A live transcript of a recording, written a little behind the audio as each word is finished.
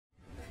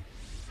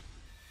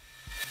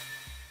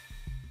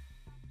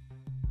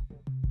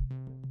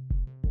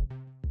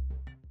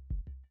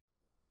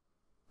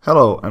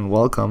Hello and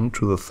welcome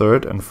to the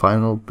third and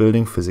final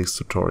building physics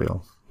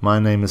tutorial. My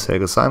name is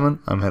Helge Simon,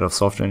 I'm head of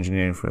software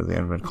engineering for the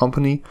ENVI-met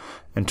company,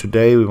 and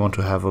today we want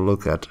to have a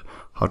look at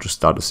how to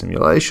start a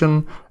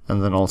simulation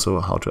and then also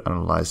how to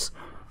analyze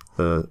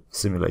the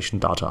simulation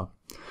data.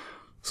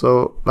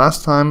 So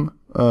last time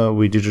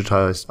we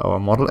digitized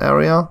our model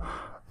area,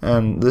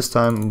 and this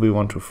time we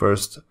want to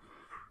first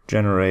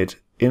generate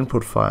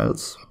input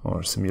files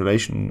or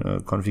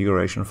simulation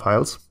configuration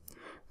files,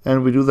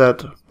 and we do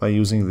that by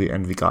using the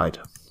ENVI guide.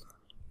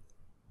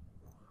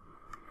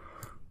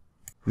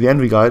 The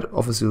ENVI guide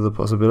offers you the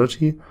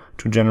possibility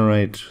to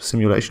generate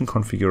simulation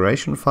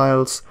configuration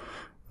files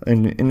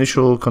in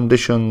initial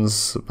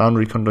conditions,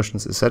 boundary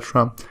conditions,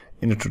 etc.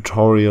 in a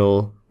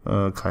tutorial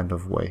kind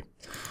of way.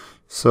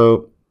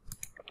 So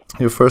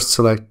you first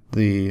select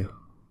the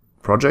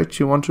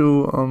project you want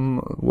to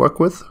work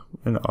with,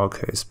 in our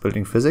case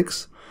building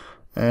physics,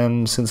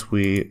 and since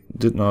we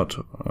did not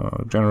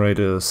generate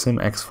a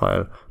simx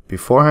file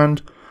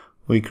beforehand,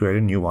 we create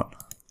a new one.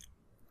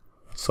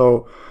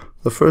 So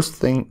the first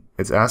thing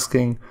it's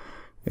asking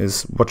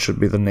is what should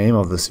be the name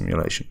of the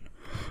simulation,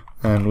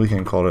 and we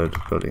can call it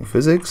building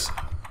physics,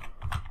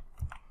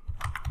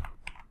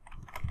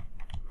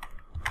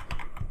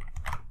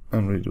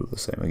 and we do the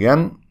same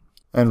again,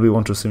 and we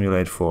want to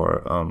simulate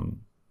for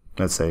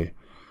let's say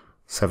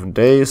 7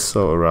 days,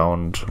 so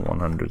around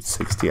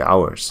 160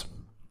 hours,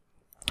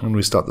 and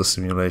we start the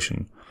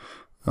simulation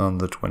on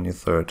the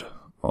 23rd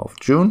of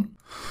June,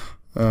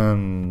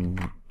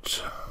 and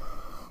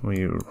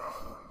we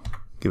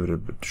give it a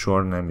bit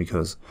shorter name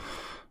because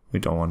we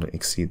don't want to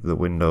exceed the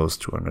Windows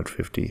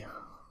 250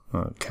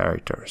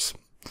 characters.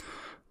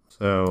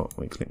 So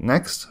we click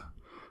next,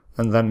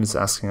 and then it's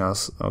asking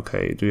us,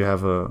 okay, do you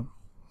have a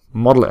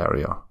model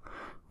area?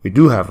 We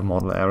do have a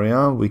model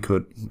area. We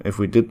could, if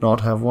we did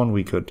not have one,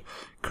 we could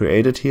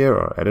create it here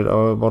or edit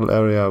our model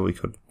area. We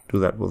could do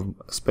that with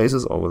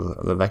spaces or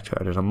with the vector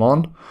editor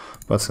mon,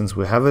 but since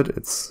we have it,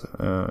 it's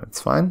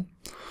fine.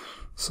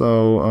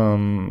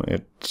 So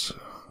it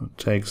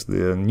takes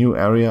the new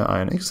area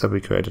INX that we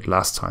created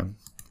last time.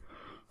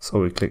 So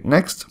we click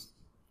next,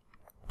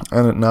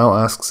 and it now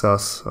asks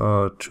us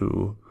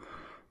to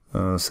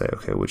say,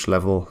 okay, which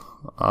level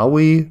are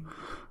we?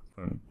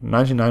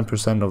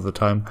 99% of the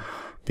time,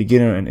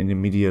 beginner and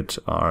intermediate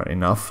are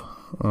enough,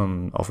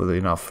 offer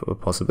enough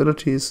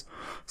possibilities.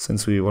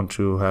 Since we want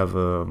to have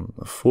a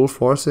full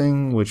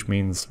forcing, which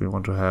means we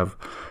want to have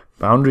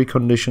boundary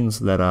conditions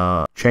that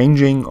are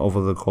changing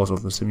over the course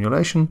of the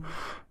simulation,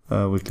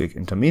 we click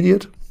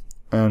intermediate,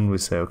 and we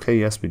say, okay,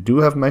 yes, we do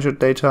have measured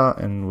data,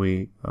 and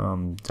we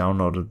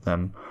downloaded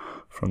them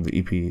from the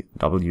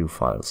EPW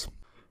files.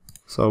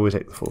 So we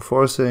take the full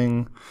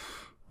forcing,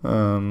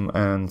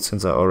 and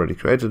since I already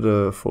created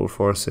a full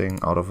forcing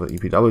out of the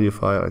EPW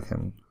file, I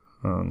can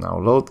now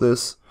load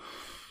this.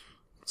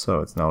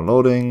 So it's now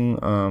loading.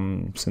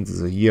 Since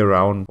it's a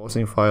year-round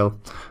forcing file,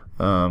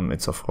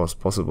 it's of course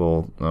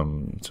possible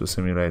to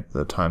simulate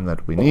the time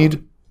that we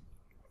need,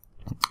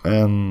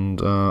 and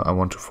I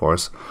want to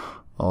force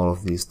all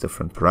of these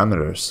different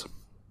parameters.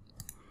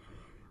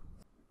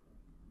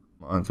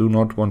 I do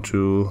not want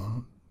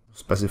to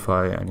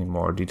specify any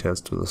more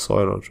details to the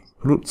soil or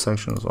pollutant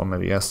sections, or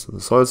maybe yes to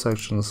the soil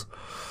sections.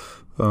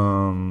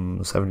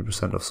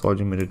 70% of soil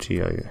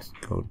humidity, I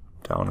go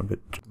down a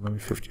bit, maybe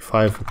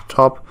 55 at the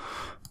top,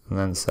 and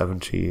then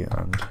 70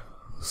 and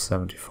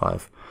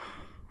 75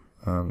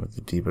 at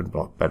the deep and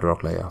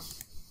bedrock layer.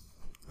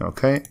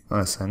 Okay,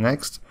 I say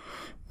next,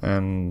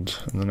 and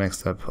in the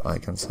next step I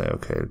can say,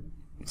 okay,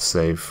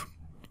 save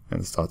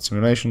and start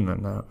simulation,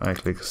 and I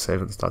click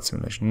save and start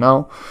simulation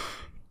now.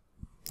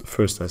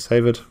 First I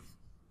save it,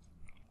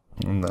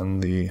 and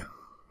then the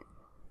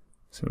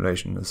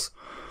simulation is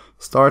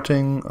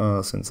starting.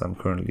 Since I'm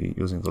currently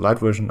using the light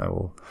version, I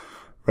will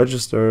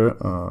register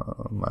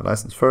my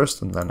license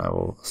first, and then I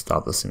will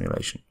start the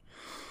simulation.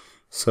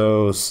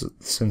 So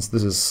since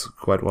this is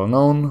quite well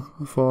known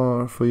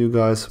for you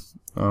guys,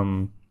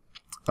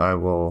 I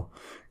will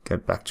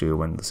get back to you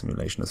when the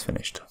simulation is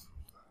finished.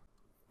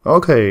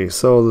 Okay,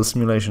 so the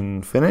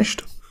simulation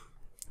finished,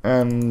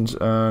 and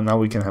now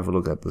we can have a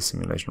look at the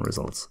simulation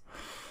results.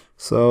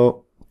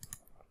 So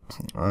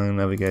I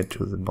navigate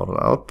to the model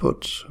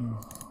output,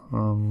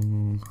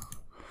 and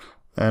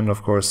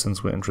of course,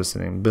 since we're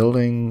interested in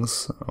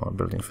buildings or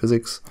building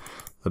physics,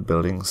 the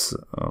buildings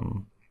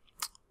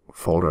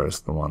folder is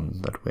the one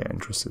that we're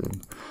interested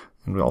in,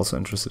 and we're also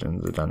interested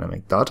in the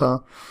dynamic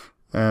data.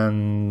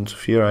 And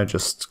here I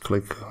just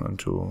click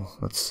into,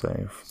 let's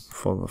say,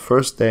 for the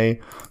first day,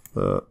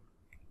 the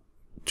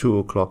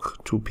 2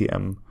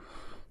 p.m.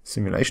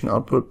 simulation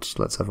output.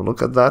 Let's have a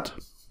look at that.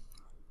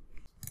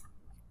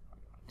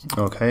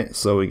 Okay,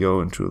 so we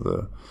go into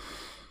the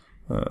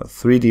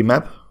 3D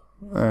map,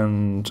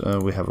 and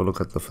we have a look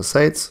at the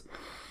facades.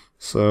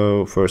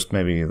 So first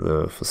maybe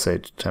the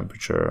facade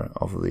temperature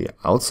of the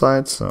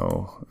outside.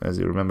 So as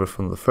you remember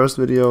from the first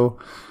video,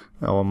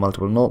 our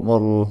multiple node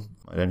model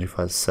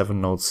identifies 7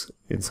 nodes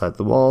inside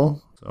the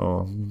wall.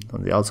 So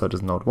on the outside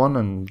is node 1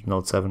 and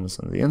node 7 is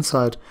on the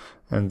inside,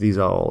 and these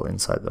are all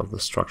inside of the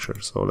structure.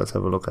 So let's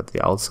have a look at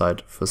the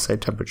outside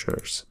facade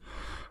temperatures.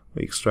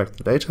 We extract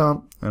the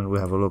data and we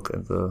have a look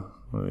at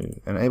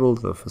we enable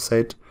the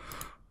facade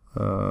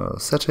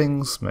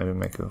settings, maybe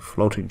make a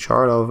floating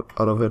chart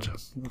out of it,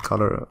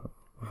 color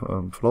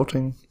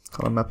floating,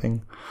 color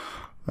mapping,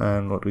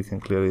 and what we can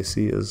clearly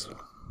see is,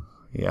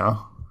 yeah,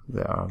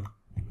 they are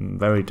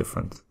very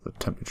different, the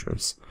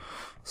temperatures.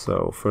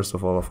 So first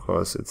of all, of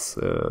course, it's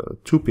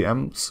 2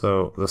 p.m,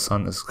 so the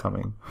sun is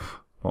coming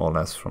more or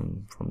less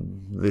from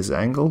this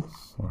angle,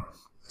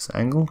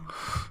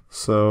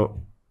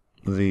 so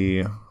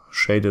the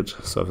shaded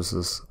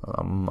surfaces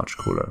are much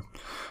cooler.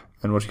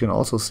 And what you can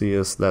also see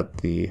is that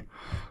the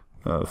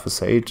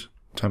facade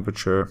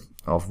temperature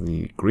of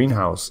the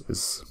greenhouse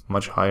is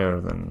much higher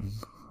than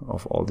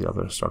of all the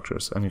other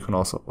structures. And you can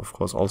also, of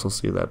course, also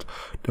see that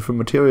different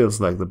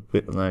materials like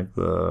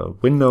the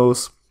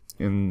windows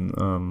in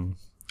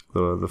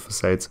the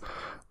facades,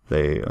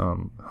 they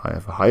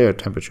have a higher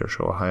temperature,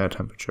 show a higher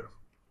temperature.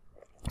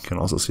 You can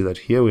also see that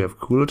here we have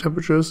cooler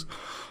temperatures.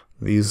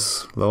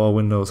 These lower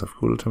windows have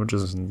cooler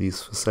temperatures in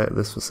this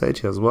facade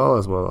here as well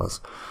as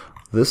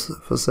this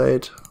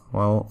facade.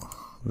 Well,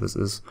 this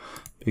is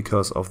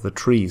because of the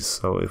trees.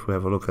 So if we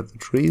have a look at the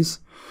trees,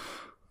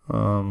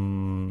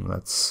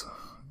 let's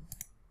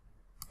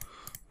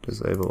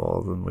disable all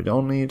of them we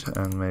don't need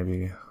and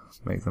maybe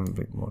make them a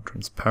bit more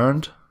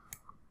transparent.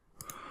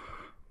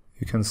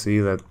 You can see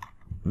that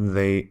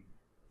they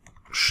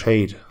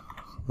shade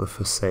the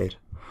facade.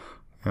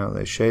 Yeah,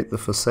 they shade the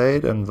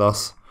facade, and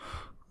thus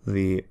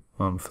the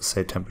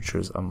facade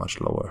temperatures are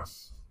much lower.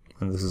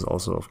 And this is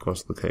also, of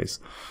course, the case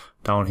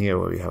down here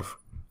where we have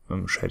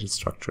shaded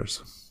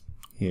structures.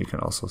 Here you can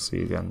also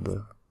see again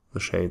the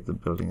shade the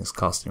building is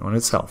casting on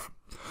itself.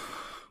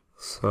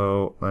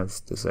 So let's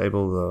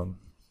disable the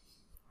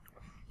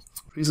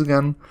trees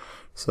again.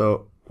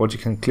 So what you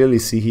can clearly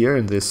see here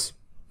in this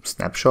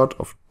snapshot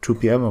of 2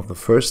 p.m. of the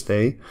first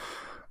day,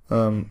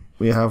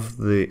 we have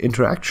the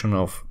interaction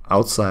of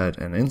outside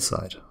and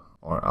inside,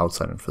 or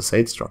outside and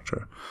facade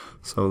structure.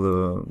 So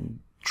the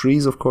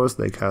trees, of course,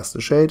 they cast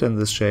a shade, and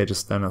this shade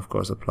is then, of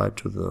course, applied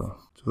to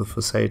the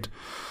facade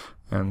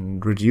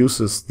and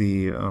reduces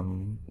the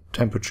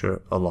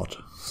temperature a lot.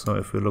 So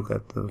if we look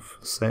at the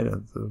facade,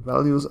 at the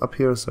values up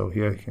here, so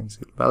here you can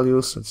see the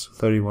values, it's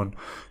 31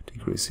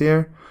 degrees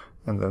here,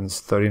 and then it's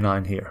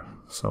 39 here.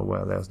 So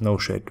where there's no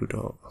shade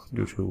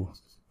due to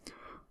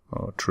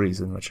trees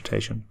and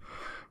vegetation.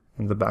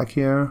 In the back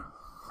here,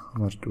 how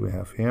much do we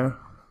have here?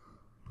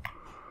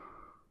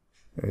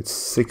 It's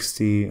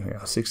 63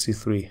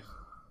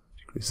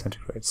 degrees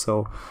centigrade,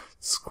 so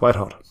it's quite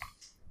hot.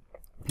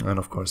 And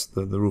of course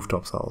the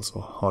rooftops are also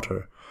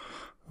hotter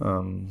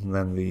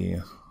than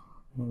the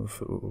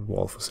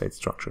wall facade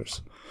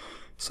structures.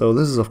 So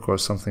this is, of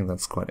course, something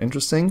that's quite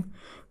interesting.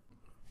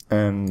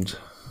 And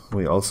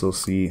we also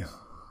see,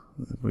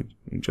 we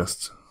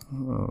just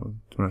do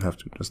not have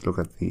to just look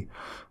at the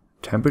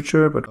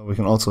temperature, but we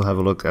can also have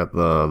a look at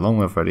the long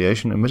wave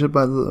radiation emitted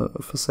by the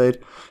facade,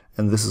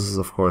 and this is,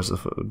 of course,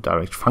 a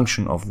direct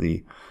function of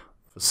the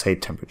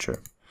facade temperature.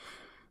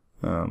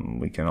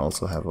 We can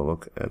also have a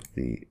look at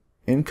the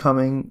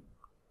incoming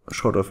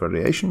short wave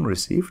radiation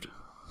received.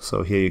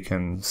 So here you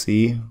can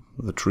see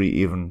the tree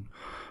even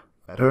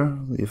better,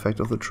 the effect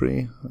of the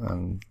tree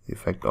and the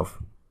effect of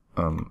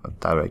a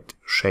direct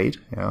shade.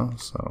 Yeah,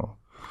 so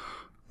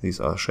these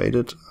are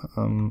shaded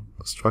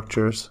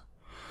structures,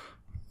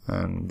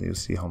 and you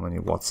see how many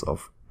watts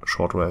of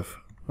shortwave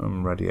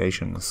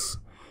radiation is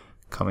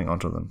coming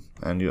onto them.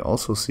 And you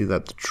also see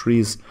that the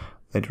trees,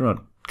 they do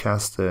not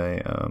cast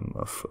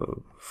a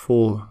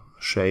full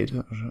shade.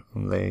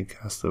 They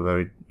cast a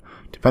very,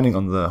 depending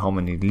on how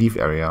many leaf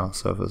area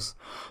surface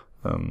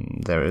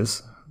there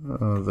is,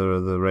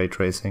 the ray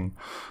tracing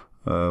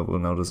will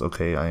notice,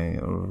 okay, I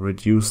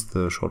reduced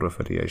the shortwave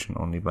radiation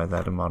only by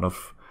that amount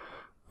of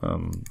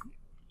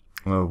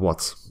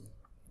watts.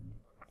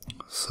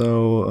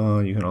 So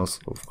you can also,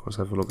 of course,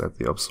 have a look at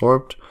the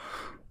absorbed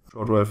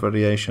shortwave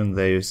radiation.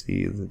 There you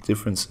see the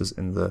differences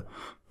in the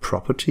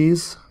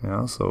properties.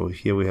 Yeah, so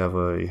here we have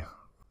a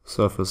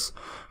surface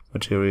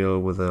material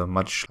with a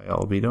much higher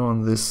albedo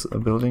on this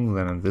building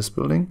than in this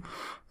building,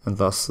 and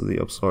thus the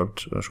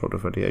absorbed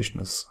shortwave radiation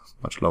is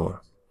much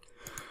lower.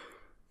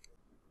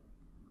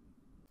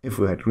 If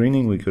we had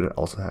greening, we could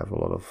also have a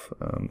lot of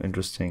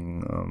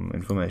interesting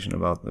information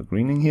about the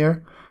greening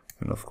here,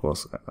 and of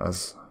course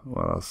as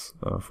well as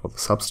for the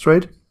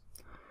substrate.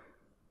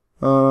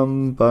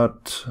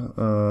 But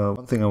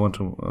one thing I want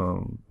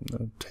to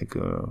take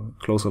a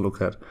closer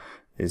look at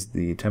is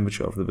the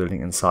temperature of the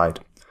building inside.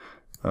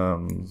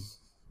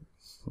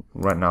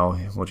 Right now,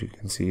 what you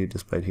can see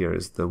displayed here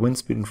is the wind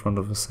speed in front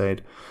of the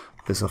facade.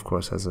 This, of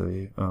course, has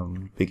a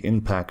big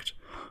impact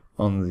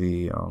on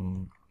the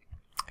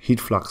heat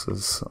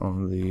fluxes,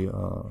 on the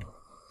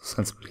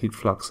sensible heat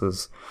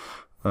fluxes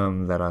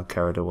that are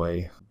carried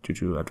away due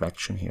to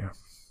advection here.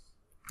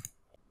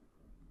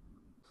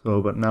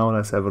 So, but now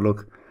let's have a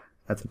look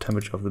at the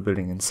temperature of the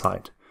building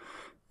inside.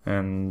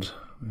 And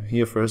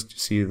here first you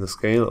see the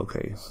scale.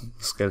 Okay,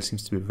 the scale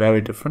seems to be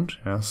very different.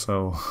 Yeah,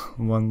 so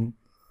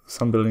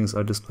some buildings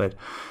are displayed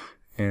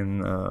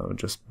in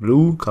just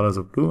blue, colors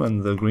of blue,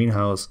 and the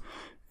greenhouse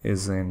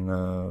is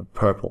in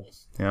purple.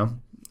 Yeah,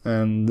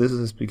 and this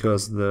is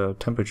because the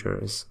temperature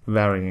is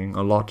varying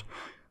a lot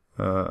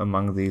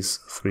among these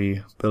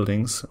 3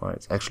 buildings, or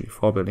it's actually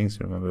 4 buildings.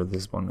 You remember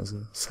this one is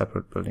a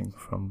separate building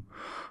from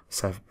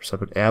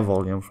separate air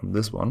volume from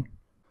this one.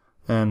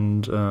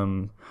 And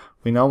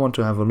we now want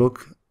to have a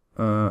look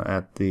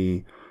at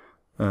the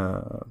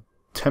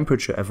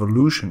temperature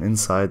evolution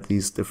inside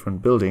these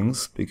different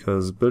buildings,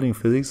 because building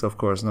physics, of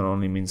course, not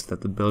only means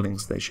that the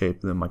buildings, they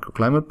shape the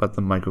microclimate, but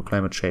the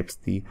microclimate shapes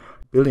the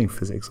building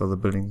physics, or the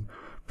building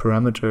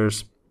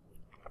parameters,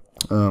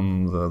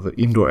 the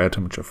indoor air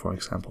temperature, for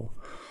example.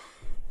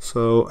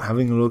 So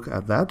having a look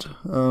at that,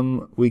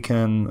 we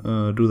can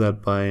do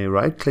that by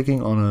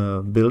right-clicking on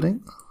a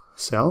building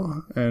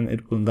cell, and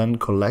it will then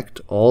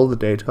collect all the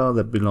data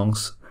that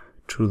belongs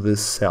to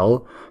this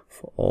cell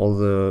for all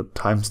the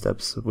time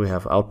steps that we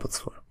have outputs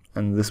for.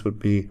 And this would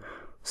be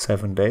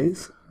 7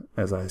 days,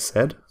 as I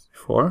said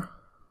before.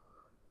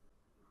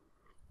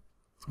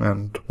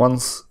 And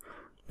once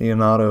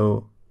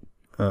Leonardo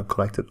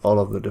collected all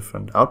of the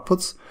different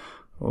outputs,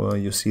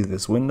 you see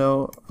this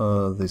window,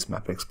 this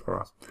map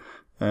explorer.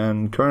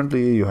 And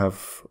currently you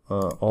have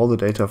all the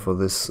data for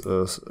this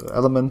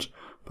element,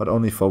 but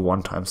only for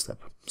one time step.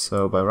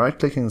 So by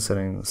right-clicking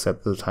and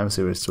set the time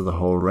series to the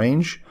whole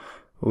range,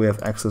 we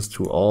have access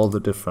to all the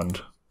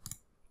different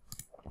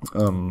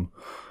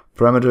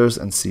parameters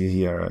and see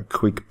here a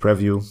quick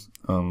preview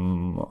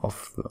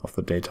of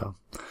the data.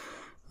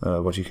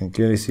 What you can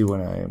clearly see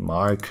when I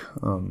mark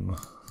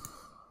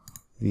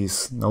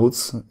these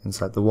nodes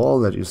inside the wall,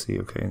 that you see,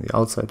 okay, the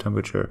outside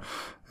temperature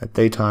at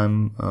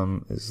daytime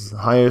is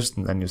highest,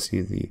 and then you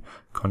see the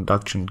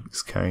conduction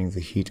is carrying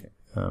the heat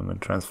and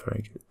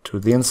transferring it to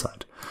the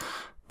inside.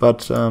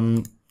 But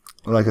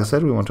like I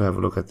said, we want to have a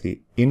look at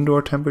the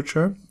indoor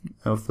temperature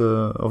of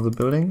the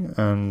building,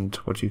 and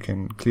what you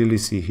can clearly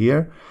see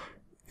here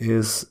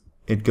is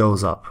it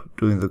goes up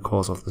during the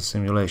course of the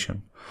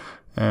simulation.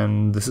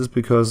 And this is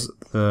because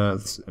the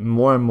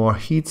more and more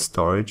heat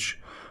storage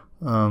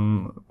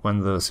when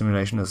the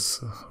simulation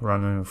is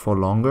running for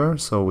longer.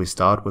 So we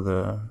start with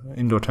an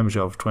indoor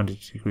temperature of 20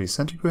 degrees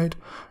centigrade,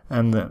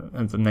 and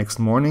the next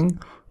morning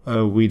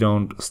we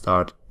don't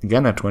start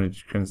again at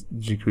 20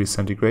 degrees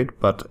centigrade,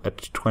 but at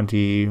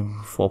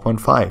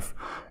 24.5.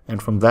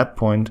 And from that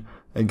point,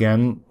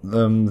 again,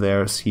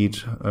 there's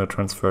heat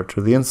transferred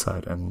to the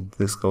inside, and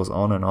this goes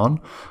on and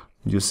on.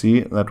 You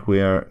see that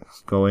we are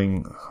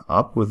going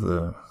up with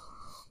the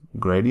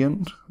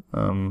gradient,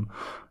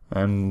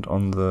 and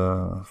on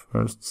the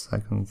 1st,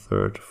 2nd,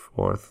 3rd,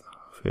 4th,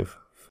 5th,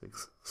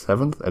 6th,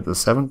 7th, at the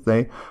 7th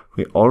day,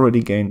 we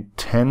already gained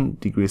 10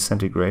 degrees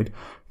centigrade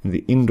in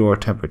the indoor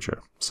temperature.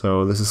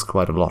 So this is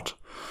quite a lot.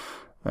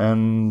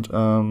 And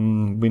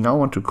we now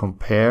want to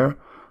compare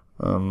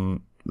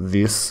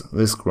these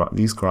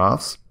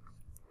graphs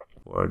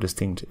for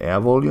distinct air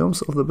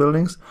volumes of the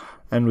buildings,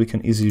 and we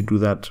can easily do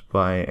that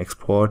by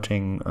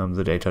exporting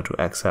the data to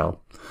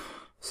Excel.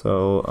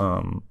 So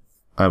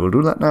I will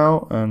do that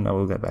now, and I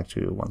will get back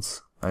to you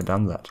once I've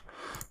done that.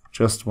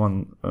 Just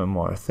one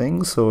more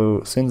thing.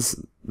 So since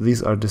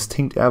these are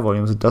distinct air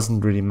volumes, it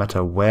doesn't really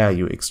matter where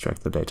you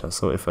extract the data.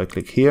 So if I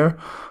click here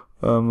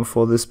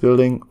for this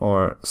building,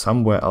 or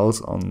somewhere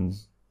else on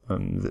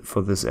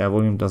for this air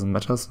volume, doesn't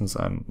matter, since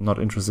I'm not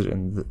interested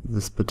in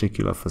this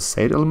particular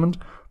facade element,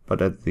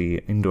 but at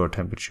the indoor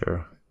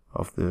temperature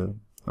of the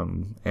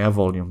air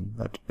volume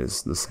that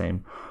is the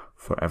same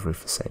for every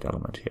facade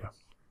element here.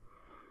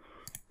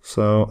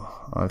 So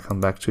I'll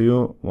come back to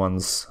you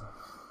once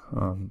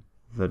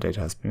the data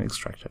has been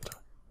extracted.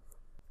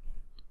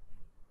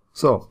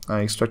 So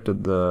I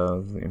extracted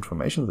the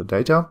information, the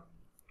data,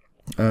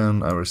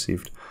 and I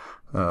received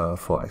 4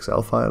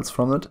 Excel files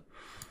from it.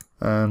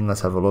 And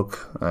let's have a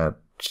look at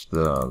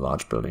the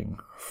large building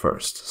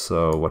first.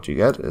 So what you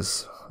get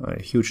is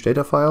a huge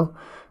data file,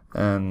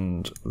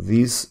 and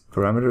these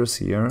parameters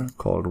here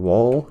called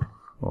wall,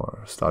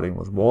 or starting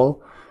with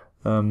wall,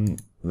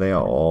 they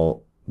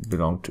all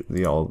belong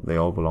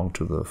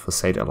to the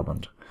facade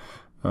element.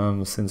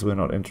 Since we're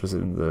not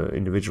interested in the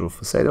individual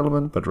facade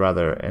element, but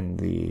rather in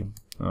the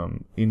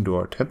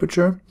indoor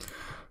temperature,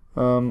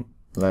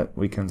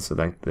 we can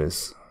select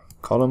this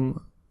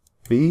column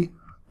B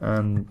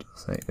and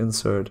say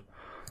insert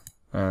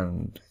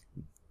and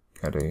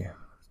get a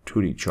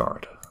 2D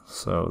chart.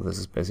 So this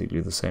is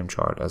basically the same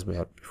chart as we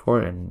had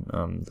before in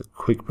the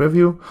quick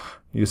preview.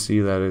 You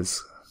see that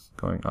it's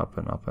going up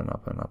and up and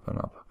up and up and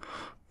up,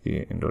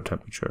 the indoor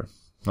temperature.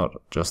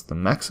 Not just the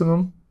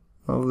maximum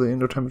of the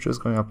indoor temperature is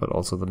going up, but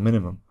also the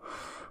minimum.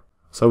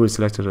 So we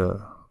selected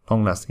a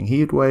long-lasting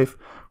heat wave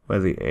where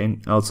the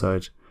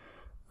outside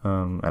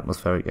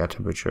atmospheric air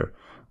temperature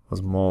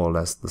was more or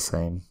less the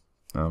same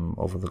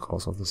over the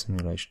course of the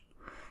simulation.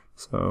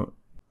 So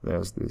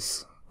there's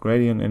this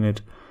gradient in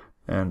it,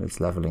 and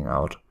it's leveling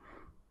out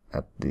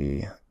at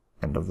the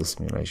end of the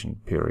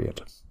simulation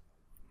period.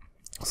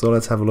 So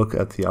let's have a look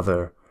at the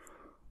other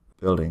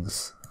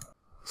buildings.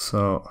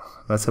 So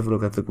let's have a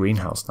look at the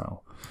greenhouse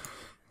now.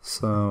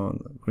 So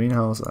the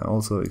greenhouse, I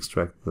also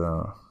extract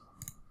the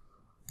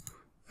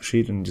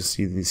sheet and you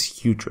see these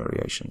huge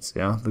variations.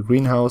 Yeah, the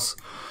greenhouse,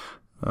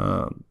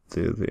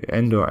 the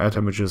indoor air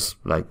temperatures,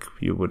 like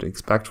you would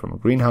expect from a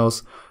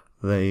greenhouse,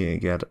 they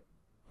get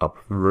up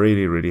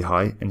really, really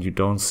high, and you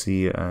don't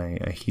see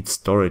a heat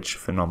storage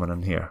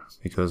phenomenon here,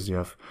 because you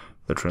have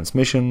the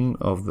transmission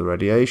of the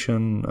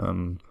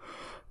radiation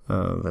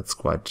that's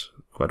quite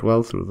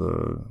well through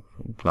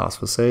the glass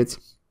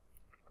facades,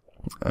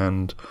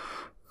 and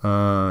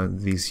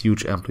these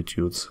huge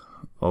amplitudes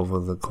over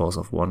the course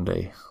of one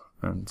day,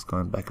 and it's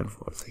going back and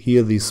forth.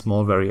 Here, these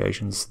small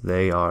variations,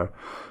 they are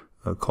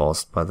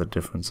caused by the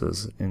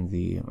differences in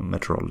the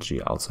meteorology,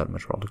 outside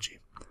meteorology.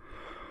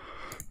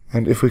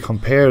 And if we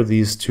compare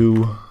these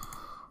two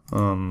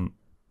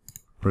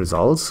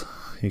results,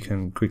 you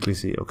can quickly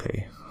see,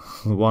 okay,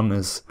 one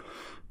is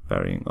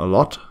varying a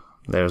lot.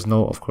 There's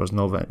of course,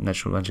 no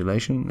natural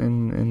ventilation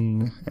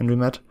in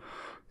ENVI-met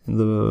in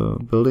the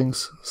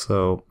buildings,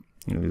 so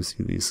you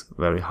see these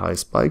very high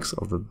spikes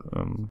of the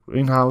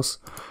greenhouse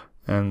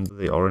and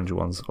the orange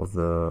ones of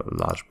the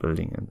large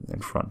building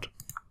in front.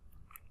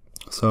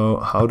 So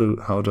how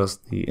does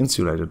the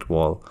insulated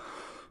wall,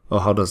 or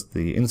how does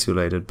the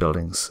insulated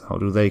buildings, how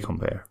do they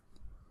compare?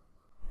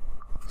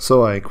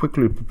 So I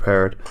quickly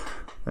prepared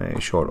a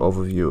short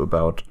overview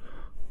about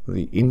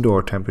the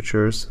indoor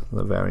temperatures,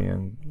 the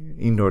varying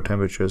indoor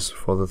temperatures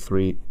for the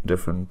 3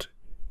 different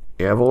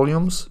air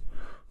volumes.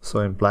 So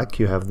in black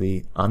you have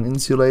the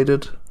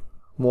uninsulated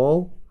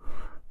wall,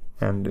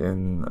 and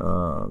in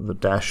the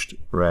dashed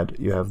red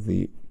you have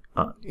the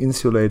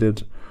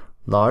insulated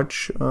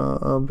larger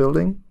part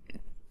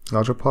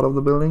of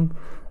the building.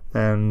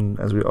 And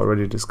as we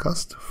already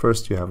discussed,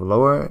 first you have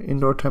lower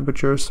indoor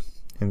temperatures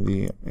in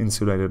the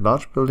insulated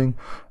large building,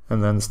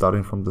 and then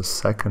starting from the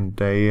second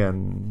day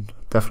and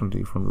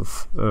definitely from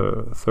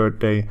the third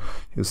day,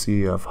 you see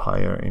you have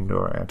higher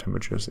indoor air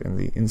temperatures in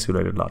the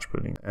insulated large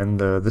building. And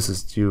this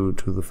is due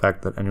to the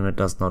fact that ENVI-met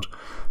does not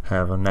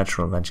have a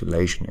natural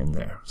ventilation in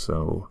there.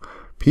 So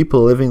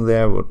people living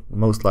there would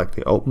most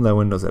likely open their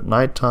windows at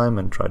night time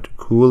and try to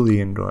cool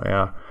the indoor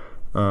air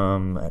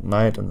at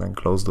night, and then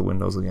close the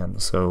windows again.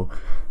 So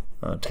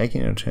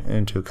taking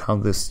into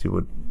account this, you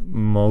would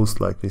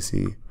most likely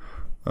see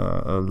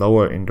a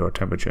lower indoor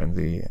temperature in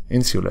the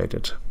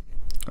insulated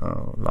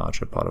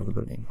larger part of the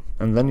building.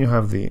 And then you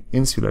have the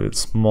insulated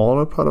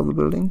smaller part of the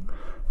building,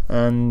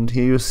 and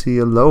here you see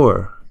a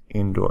lower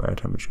indoor air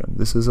temperature. And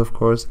this is of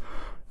course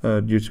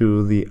due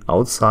to the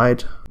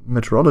outside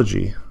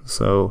meteorology.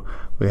 So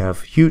we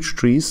have huge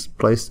trees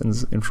placed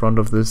in front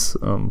of this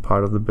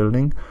part of the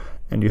building,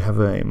 and you have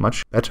a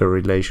much better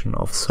relation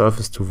of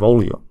surface to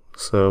volume.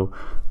 So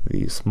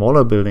the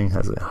smaller building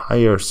has a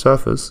higher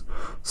surface,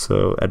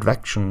 so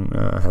advection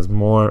has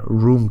more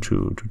room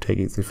to take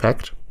its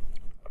effect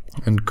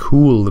and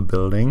cool the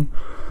building.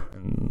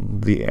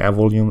 And the air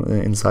volume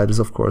inside is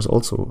of course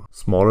also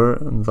smaller,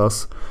 and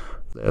thus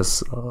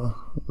there's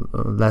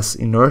less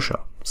inertia,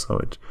 so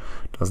it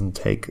doesn't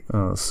take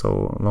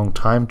so long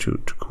time to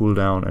cool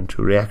down and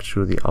to react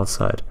to the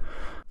outside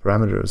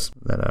parameters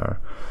that are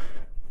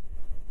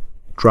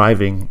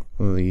driving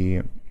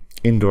the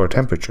indoor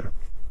temperature.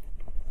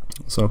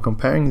 So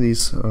comparing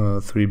these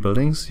 3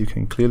 buildings, you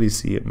can clearly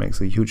see it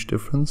makes a huge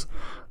difference,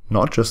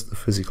 not just the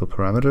physical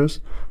parameters,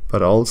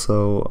 but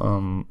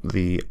also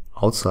the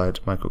outside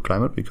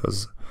microclimate,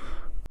 because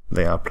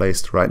they are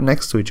placed right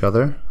next to each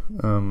other,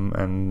 and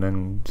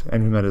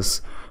ENVI-met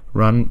is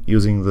run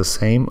using the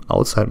same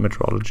outside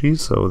meteorology,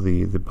 so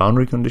the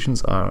boundary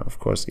conditions are of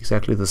course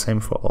exactly the same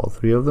for all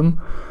 3 of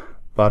them,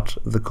 but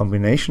the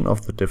combination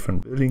of the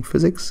different building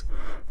physics,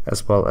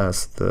 as well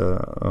as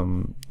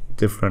the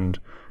different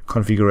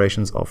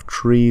configurations of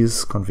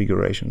trees,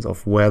 configurations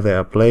of where they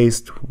are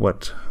placed,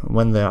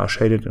 when they are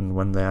shaded and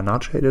when they are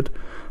not shaded,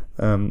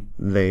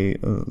 they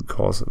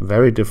cause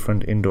very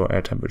different indoor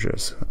air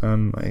temperatures.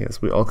 I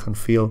guess we all can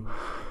feel,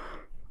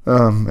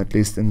 at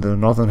least in the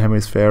northern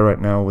hemisphere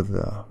right now with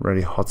the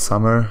really hot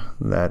summer,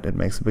 that it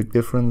makes a big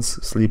difference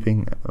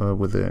sleeping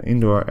with an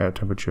indoor air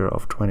temperature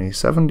of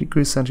 27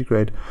 degrees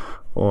centigrade,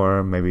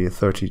 or maybe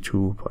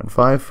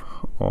 32.5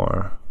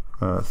 or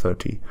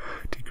 30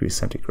 degrees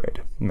centigrade.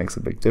 It makes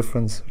a big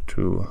difference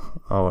to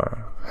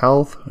our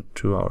health,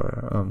 to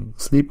our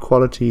sleep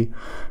quality,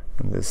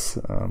 and this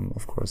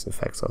of course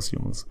affects us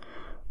humans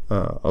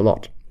a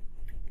lot.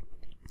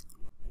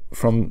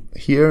 From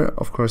here,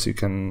 of course, you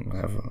can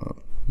have a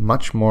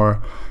much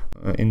more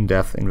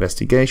in-depth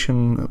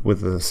investigation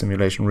with the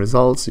simulation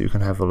results. You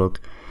can have a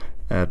look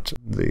at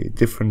the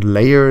different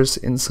layers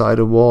inside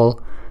a wall,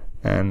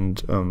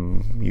 and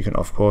you can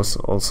of course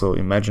also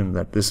imagine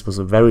that this was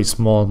a very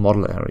small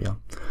model area.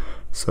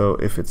 So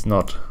if it's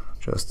not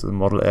just a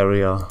model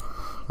area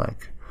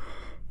like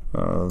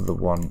the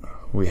one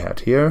we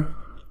had here,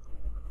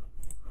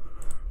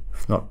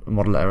 if not a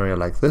model area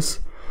like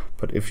this,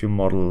 but if you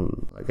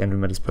model, like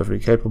ENVI-met is perfectly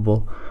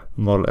capable, a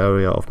model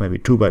area of maybe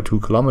 2 by 2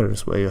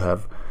 kilometers, where you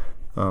have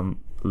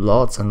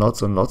lots and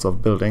lots and lots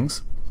of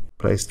buildings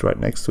placed right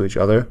next to each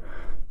other,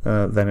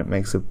 then it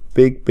makes a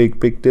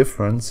big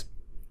difference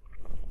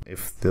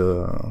if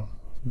the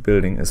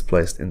building is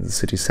placed in the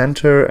city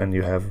center and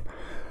you have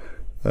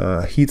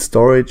heat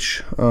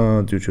storage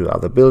due to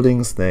other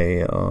buildings.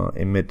 They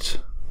emit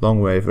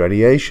long-wave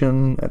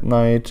radiation at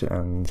night,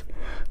 and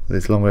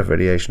this long-wave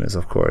radiation is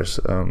of course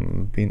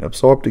being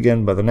absorbed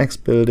again by the next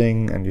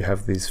building, and you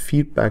have these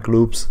feedback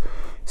loops.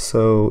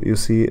 So you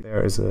see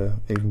there is a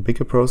even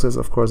bigger process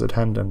of course at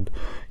hand, and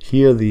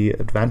here the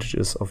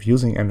advantages of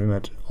using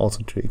ENVI-met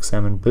also to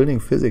examine building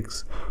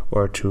physics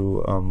or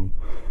to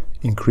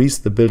increase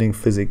the building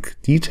physics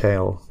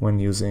detail when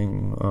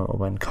using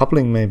when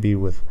coupling maybe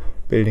with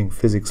building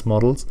physics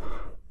models.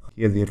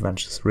 Here the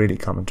advantages really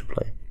come into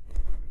play.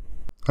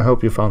 I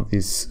hope you found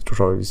these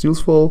tutorials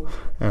useful,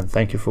 and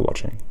thank you for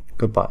watching.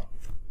 Goodbye.